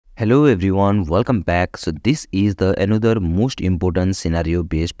Hello everyone, welcome back. So this is the another most important scenario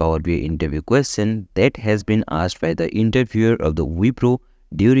based Power BI interview question that has been asked by the interviewer of the Wipro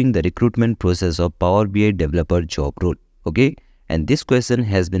during the recruitment process of Power BI developer job role. Okay, and this question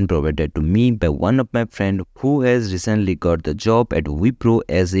has been provided to me by one of my friend who has recently got the job at Wipro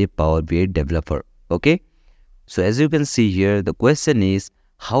as a Power BI developer. Okay, so as you can see here, the question is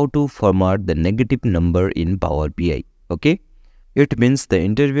how to format the negative number in Power BI. Okay. It means the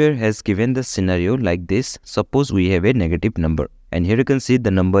interviewer has given the scenario like this. Suppose we have a negative number and here you can see the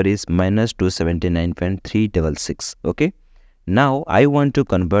number is minus 279.366. Okay. Now I want to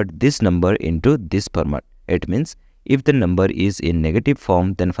convert this number into this format. It means if the number is in negative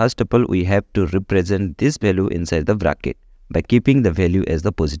form, then first of all we have to represent this value inside the bracket by keeping the value as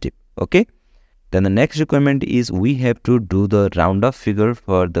the positive. Okay. Then the next requirement is we have to do the round off figure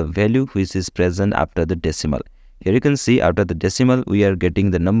for the value which is present after the decimal. Here you can see after the decimal we are getting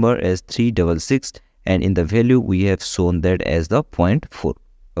the number as 366 and in the value we have shown that as the 0.4.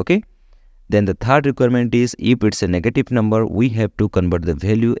 Okay. Then the third requirement is if it's a negative number we have to convert the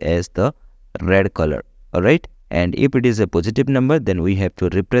value as the red color. Alright. And if it is a positive number then we have to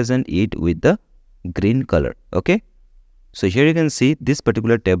represent it with the green color. Okay. So here you can see this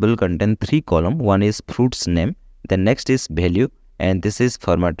particular table contains 3 columns. One is fruits name, the next is value and this is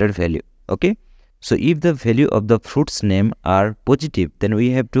formatted value. Okay. So if the value of the fruits name are positive, then we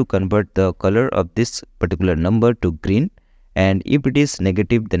have to convert the color of this particular number to green. And if it is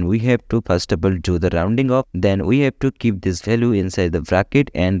negative, then we have to first of all do the rounding off. Then we have to keep this value inside the bracket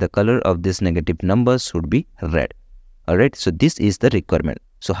and the color of this negative number should be red. Alright, so this is the requirement.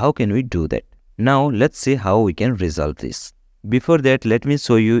 So how can we do that? Now let's see how we can resolve this. Before that, let me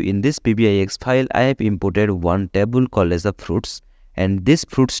show you in this Pbix file, I have imported one table called as the fruits. And this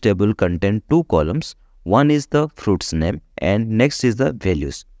fruits table contains 2 columns. One is the fruits name and next is the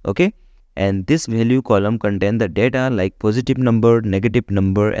values. Okay. And this value column contains the data like positive number, negative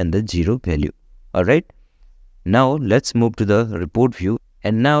number and the 0 value. Alright. Now let's move to the report view.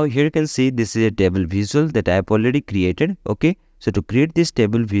 And now here you can see this is a table visual that I have already created. Okay. So to create this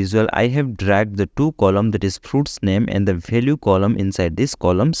table visual, I have dragged the 2 column that is fruits name and the value column inside this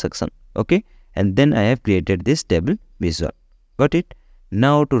column section. Okay. And then I have created this table visual. Got it?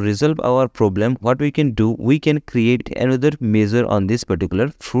 Now to resolve our problem, what we can do, we can create another measure on this particular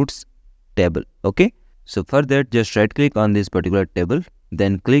fruits table. Okay. So for that, just right click on this particular table,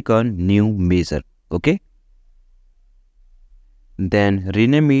 then click on new measure. Okay. Then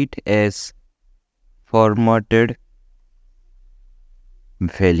rename it as formatted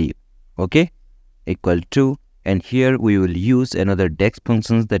value. Okay. Equal to, and here we will use another DEX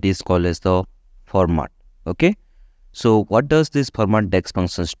functions that is called as the format. Okay. So what does this format DEX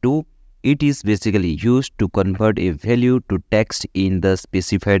functions do? It is basically used to convert a value to text in the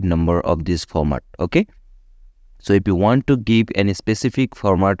specified number of this format. Okay. So if you want to give any specific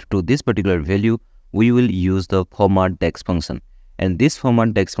format to this particular value, we will use the format DEX function. And this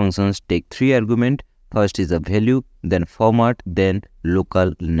format DEX functions take 3 arguments. First is the value, then format, then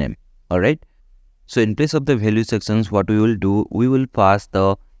local name. Alright. So in place of the value sections, what we will do, we will pass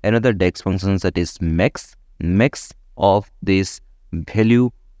the another DEX functions that is max of this value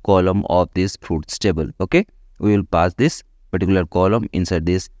column of this fruits table. Okay. We will pass this particular column inside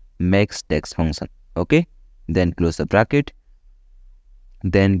this max DEX function. Okay. Then close the bracket.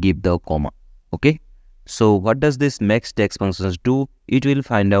 Then give the comma. Okay. So what does this max DEX functions do? It will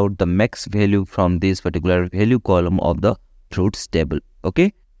find out the max value from this particular value column of the fruits table.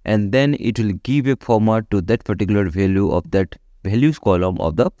 Okay. And then it will give a format to that particular value of that values column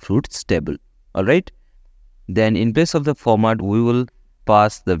of the fruits table. Alright. Then in place of the format, we will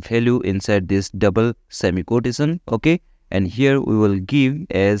pass the value inside this double semi-quotation. Okay. And here we will give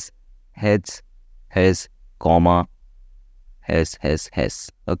as has, comma, has.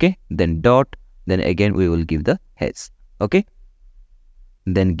 Okay. Then dot. Then again we will give the has. Okay.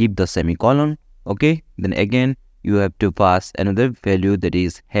 Then give the semicolon. Okay. Then again you have to pass another value that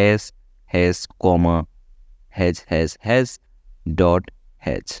is has, comma, has, dot,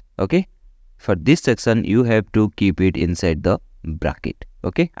 has. Okay. For this section, you have to keep it inside the bracket.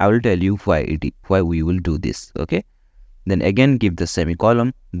 Okay. I will tell you why we will do this. Okay. Then again give the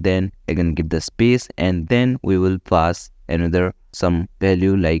semicolon. Then again give the space and then we will pass another some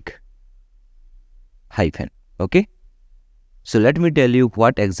value like hyphen. Okay. So let me tell you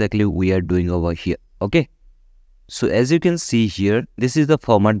what exactly we are doing over here. Okay. So as you can see here, this is the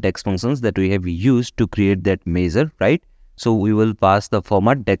format DEX functions that we have used to create that measure, right? So we will pass the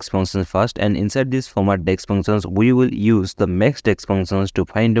format DEX functions first, and inside this format DEX functions, we will use the max DEX functions to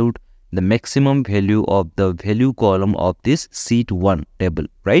find out the maximum value of the value column of this sheet 1 table,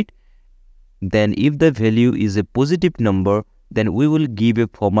 right? Then if the value is a positive number, then we will give a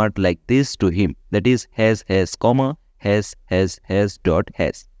format like this to him, that is has comma has dot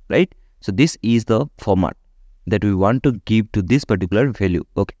has, right? So this is the format that we want to give to this particular value,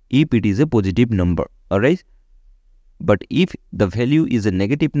 okay, if it is a positive number, alright. But if the value is a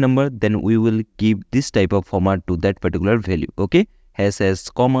negative number, then we will give this type of format to that particular value, okay, has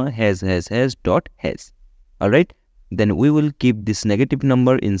comma has dot has, alright. Then we will keep this negative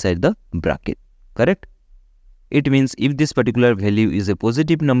number inside the bracket, correct? It means if this particular value is a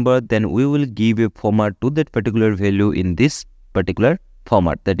positive number, then we will give a format to that particular value in this particular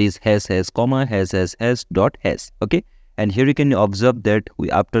format, that is has comma has dot has, okay. And here you can observe that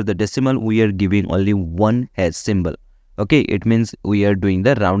after the decimal we are giving only one has symbol, okay. It means we are doing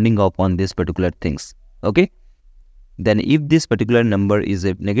the rounding off on this particular things, okay. Then if this particular number is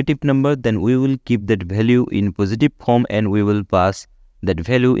a negative number, then we will keep that value in positive form and we will pass that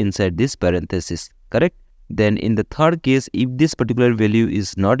value inside this parenthesis, correct? Then in the third case, if this particular value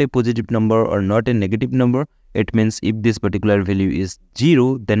is not a positive number or not a negative number, it means if this particular value is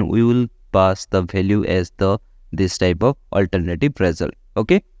 0, then we will pass the value as this type of alternative result,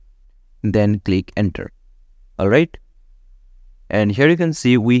 okay. Then click enter, alright. And here you can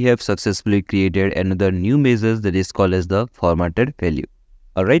see we have successfully created another new measure that is called as the formatted value,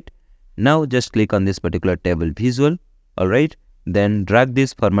 alright. Now just click on this particular table visual, alright. Then drag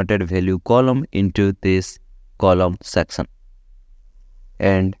this formatted value column into this column section.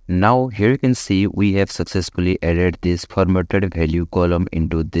 And now here you can see we have successfully added this formatted value column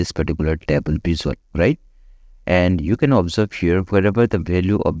into this particular table visual, right? And you can observe here wherever the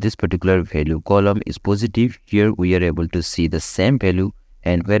value of this particular value column is positive, here we are able to see the same value,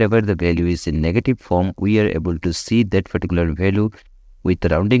 and wherever the value is in negative form, we are able to see that particular value with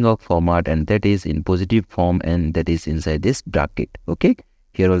rounding off format, and that is in positive form, and that is inside this bracket, okay.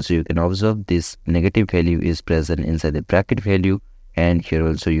 Here also you can observe this negative value is present inside the bracket value, and here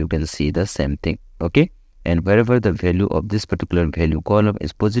also you can see the same thing, okay. And wherever the value of this particular value column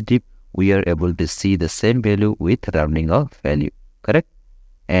is positive, we are able to see the same value with rounding off value, correct?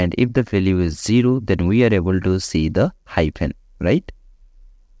 And if the value is 0, then we are able to see the hyphen, right?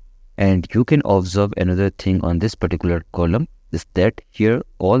 And you can observe another thing on this particular column is that here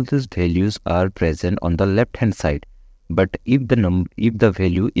all these values are present on the left hand side. But if the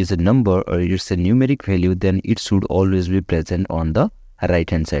value is a number or it's a numeric value, then it should always be present on the right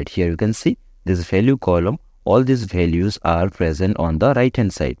hand side. Here you can see this value column, all these values are present on the right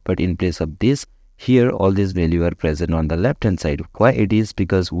hand side, but in place of this, here all these values are present on the left hand side. Why it is?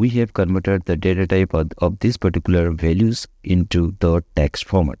 Because we have converted the data type of these particular values into the text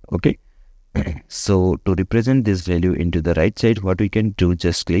format, okay. So to represent this value into the right side, what we can do,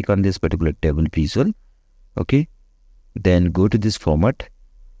 just click on this particular table visual, okay. Then go to this format,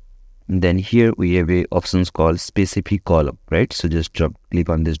 then here we have a options called specific column, right? So just click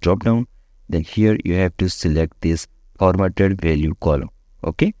on this drop down, then here you have to select this formatted value column,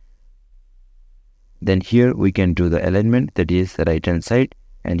 okay. Then here we can do the alignment, that is the right hand side,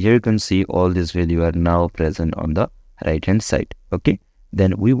 and here you can see all these values are now present on the right hand side, okay.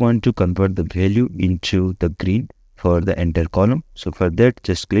 Then we want to convert the value into the green for the entire column. So for that,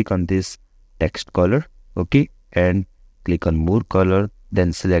 just click on this text color, okay, and click on more color,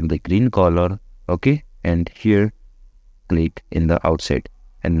 then select the green color, okay, and here click in the outside.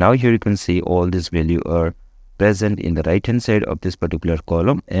 And now here you can see all these values are present in the right hand side of this particular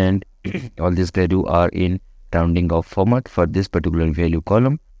column, and all these values are in rounding off format for this particular value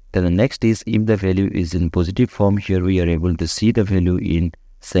column. Then the next is if the value is in positive form, here we are able to see the value in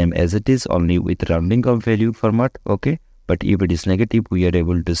same as it is, only with rounding off value format, okay. But if it is negative, we are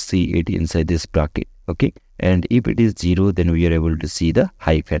able to see it inside this bracket, okay. And if it is 0, then we are able to see the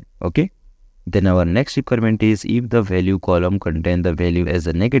hyphen, okay. Then our next requirement is if the value column contains the value as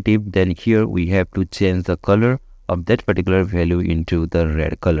a negative, then here we have to change the color of that particular value into the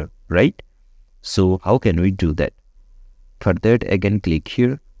red color, right? So how can we do that? For that, again click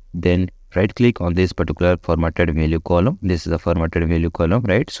here, then right click on this particular formatted value column. This is a formatted value column,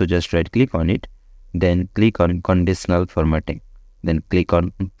 right? So just right click on it, then click on conditional formatting, then click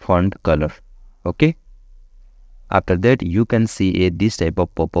on font color, okay. After that, you can see this type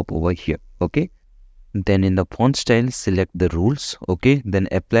of pop-up over here, okay. Then in the font style, select the rules, okay, then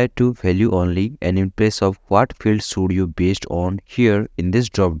apply to value only, and in place of what field should you based on, here in this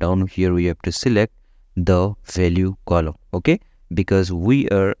drop down, here we have to select the value column, okay, because we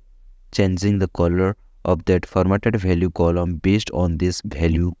are changing the color of that formatted value column based on this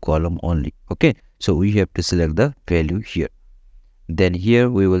value column only, okay. So we have to select the value here. Then here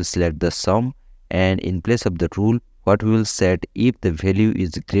we will select the sum, and in place of the rule, what we will set, if the value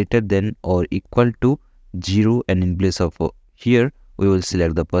is greater than or equal to 0, and in place of here we will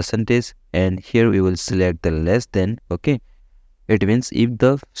select the percentage, and here we will select the less than. Okay, it means if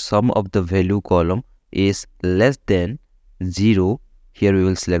the sum of the value column is less than 0, here we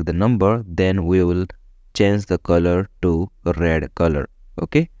will select the number, then we will change the color to red color.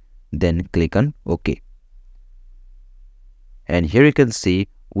 Okay, then click on OK. And here you can see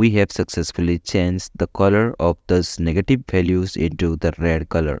we have successfully changed the color of those negative values into the red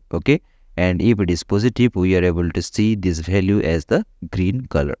color. Okay, and if it is positive, we are able to see this value as the green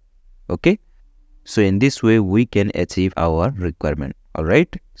color. Okay, so in this way we can achieve our requirement. All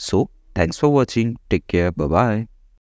right, so thanks for watching. Take care. Bye bye.